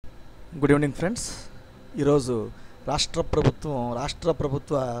Good evening friends. ఈరోజు రాష్ట్ర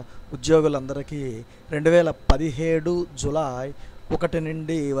ప్రభుత్వ ఉద్యోగులందరికీ 2017 జూలై 1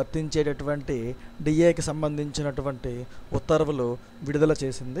 నుండి వర్తించేటటువంటి డిఏకి సంబంధించినటువంటి ఉత్తర్వులు విడుదల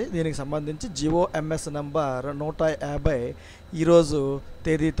చేసింది. దీనికి సంబంధించి GO MS నంబర్ 150 ఈరోజు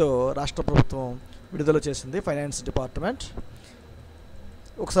తేదీతో రాష్ట్ర ప్రభుత్వం విడుదల చేసింది, ఫైనాన్స్ డిపార్ట్మెంట్.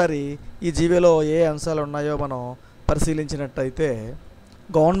 ఒకసారి ఈ జీవోలో ఏ అంశాలు ఉన్నాయో మనం పరిశీలించినట్టయితే,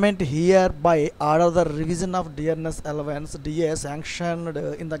 Government hereby order the revision of Dearness Allowance (DA) sanctioned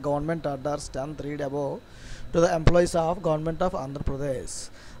in the Government Orders 10(3) above to the employees of Government of Andhra Pradesh.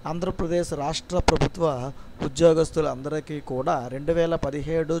 Andhra Pradesh రాష్ట్ర ప్రభుత్వ ఉద్యోగస్తులందరికీ కూడా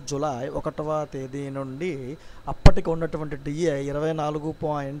 2017 జూలై 1వ తేదీ నుండి అప్పటికి ఉన్నటువంటి డిఏ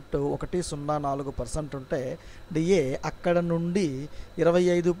 24.104% ఉంటే డిఏ అక్కడ నుండి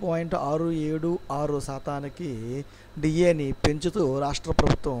 25.676% డిఏని పెంచుతూ రాష్ట్ర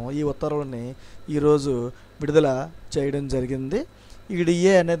ప్రభుత్వం ఈ ఉత్తర్వులని ఈరోజు విడుదల చేయడం జరిగింది. ఈ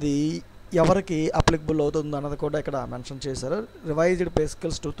డిఏ అనేది ఎవరికి అప్లికబుల్ అవుతుంది అన్నది కూడా ఇక్కడ మెన్షన్ చేశారు. Revised pay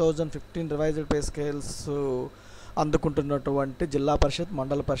scales 2015 revised pay scales అందుకుంటున్నటువంటి జిల్లా పరిషత్,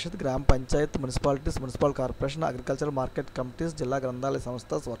 మండల పరిషత్, గ్రామ Panchayat, municipalities, municipal corporation, agriculture market committees, జిల్లా గ్రంథాలయ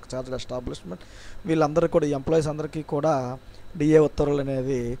సంస్థ, వర్క్ ఛార్జ్ ఎస్టాబ్లిష్మెంట్, వీళ్ళందరూ కూడా ఎంప్లాయీస్ అందరికీ కూడా డిఏ ఉత్తర్వులు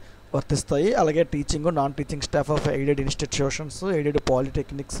అనేవి వర్తిస్తాయి. అలాగే teaching, non teaching staff of aided institutions, aided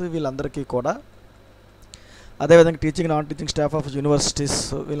polytechnics వీళ్ళందరికీ కూడా, అదేవిధంగా teaching, non teaching staff of universities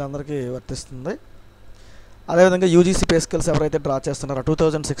వీళ్ళందరికీ వర్తిస్తుంది. అదేవిధంగా యూజీసీ పే స్కేల్స్ ఎవరైతే డ్రా చేస్తున్నారో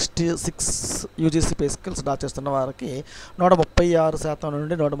 2066 యూజీసీ పే స్కేల్స్ డ్రా చేస్తున్న వారికి 136%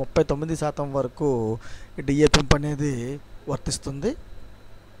 నుండి 139% వరకు డిఏ పెంపు అనేది వర్తిస్తుంది.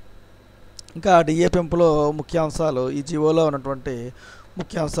 ఇంకా డిఏ పెంపులో ముఖ్యాంశాలు, ఈ జీవోలో ఉన్నటువంటి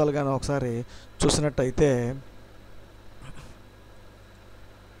ముఖ్యాంశాలు కానీ ఒకసారి చూసినట్టయితే,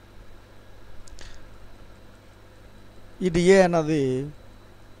 ఈ డిఏ అన్నది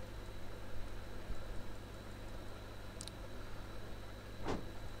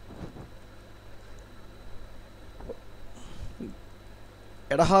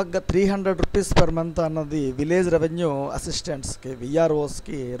ఎడహాగ్గా 300 రూపీస్ పర్ మంత్ అన్నది విలేజ్ రెవెన్యూ అసిస్టెంట్స్కి,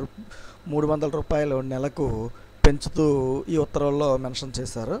 విఆర్ఓస్కి 300 రూపాయలు నెలకు పెంచుతూ ఈ ఉత్తర్వుల్లో మెన్షన్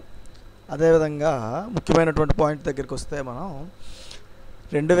చేశారు. అదేవిధంగా ముఖ్యమైనటువంటి పాయింట్ దగ్గరికి వస్తే, మనం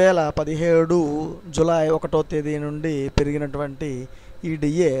 2017 జూలై 1వ తేదీ నుండి పెరిగినటువంటి ఈ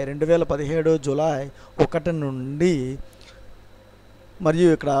డిఏ 2017 జూలై 1 నుండి, మరియు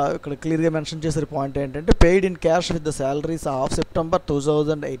ఇక్కడ క్లియర్గా మెన్షన్ చేసే పాయింట్ ఏంటంటే, paid in cash with the salaries of September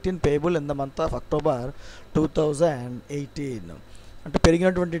 2018 payable in the month of October 2018. అంటే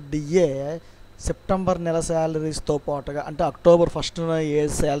పెరిగినటువంటి డిఏ సెప్టెంబర్ నెల శాలరీస్తో పాటుగా, అంటే అక్టోబర్ 1న ఏ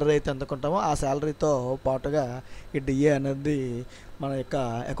శాలరీ అయితే అందుకుంటామో ఆ శాలరీతో పాటుగా ఈ డిఏ అనేది మన యొక్క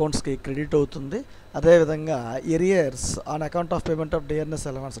అకౌంట్స్కి క్రెడిట్ అవుతుంది. అదేవిధంగా arrears on account of payment of dearness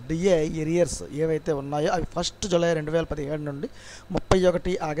allowance, DA arrears ఏవైతే ఉన్నాయో అవి 1 జూలై 2017 నుండి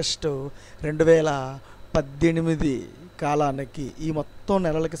 31 ఆగస్టు 2018 కాలానికి, ఈ మొత్తం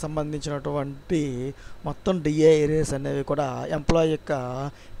నెలలకి సంబంధించినటువంటి మొత్తం డిఏ ఏరియాస్ అనేవి కూడా ఎంప్లాయీ యొక్క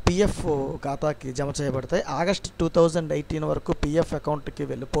పిఎఫ్ ఖాతాకి జమ చేయబడతాయి. ఆగస్ట్ 2018 వరకు పిఎఫ్ అకౌంట్కి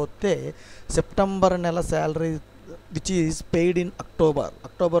వెళ్ళిపోతే సెప్టెంబర్ నెల salary which is paid in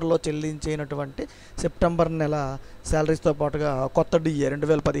అక్టోబర్లో చెల్లించినటువంటి సెప్టెంబర్ నెల శాలరీస్తో పాటుగా కొత్త డిఏ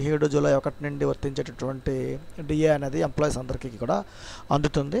 2017 జూలై 1 నుండి వర్తించేటటువంటి డిఏ అనేది ఎంప్లాయీస్ అందరికీ కూడా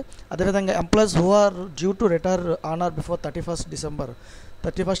అందుతుంది. అదేవిధంగా employees who are due to retire on are before 31 December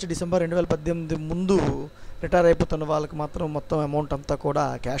 2018 ముందు రిటైర్ అయిపోతున్న వాళ్ళకి మాత్రం మొత్తం అమౌంట్ అంతా కూడా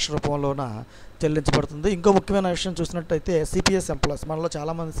క్యాష్ రూపంలోన చెల్లించబడుతుంది. ఇంకో ముఖ్యమైన విషయం చూసినట్టయితే, సిపిఎస్ ఎంప్లాయీస్, మనలో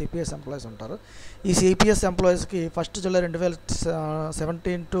చాలామంది సిపిఎస్ ఎంప్లాయీస్ ఉంటారు. ఈ సిపిఎస్ ఎంప్లాయీస్కి 1 జూలై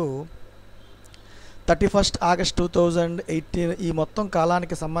 2017 టు 31 ఆగస్ట్ 2018 ఈ మొత్తం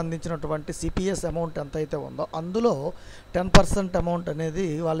కాలానికి సంబంధించినటువంటి సిపిఎస్ అమౌంట్ ఎంత అయితే ఉందో అందులో 10% అమౌంట్ అనేది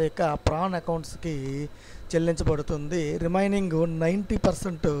వాళ్ళ యొక్క ప్రాన్ అకౌంట్స్కి చెల్లించబడుతుంది. రిమైనింగ్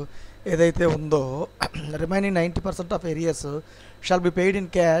 90% ఏదైతే ఉందో, remaining 90% of arrears shall be paid in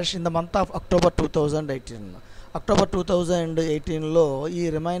cash in the month of October 2018. October 2018లో ఈ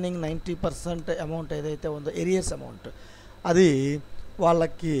రిమైనింగ్ 90% అమౌంట్ ఏదైతే ఉందో ఏరియర్స్ అమౌంట్, అది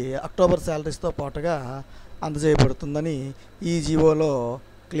వాళ్ళకి అక్టోబర్ శాలరీస్తో పాటుగా అందజేయబడుతుందని ఈ జీవోలో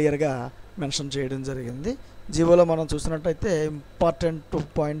క్లియర్గా మెన్షన్ చేయడం జరిగింది. జీవోలో మనం చూసినట్టయితే ఇంపార్టెంట్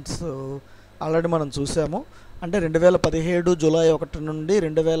పాయింట్స్ ఆల్రెడీ మనం చూసాము. అంటే 2017 జూలై 1 నుండి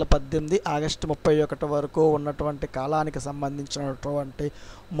 2018 ఆగస్టు 31 వరకు ఉన్నటువంటి కాలానికి సంబంధించినటువంటి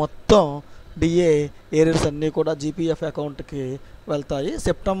మొత్తం డిఏ ఏరియర్స్ అన్నీ కూడా జీపీఎఫ్ అకౌంట్కి వెళ్తాయి.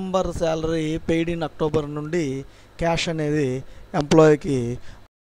 September salary paid in October నుండి క్యాష్ అనేది ఎంప్లాయీకి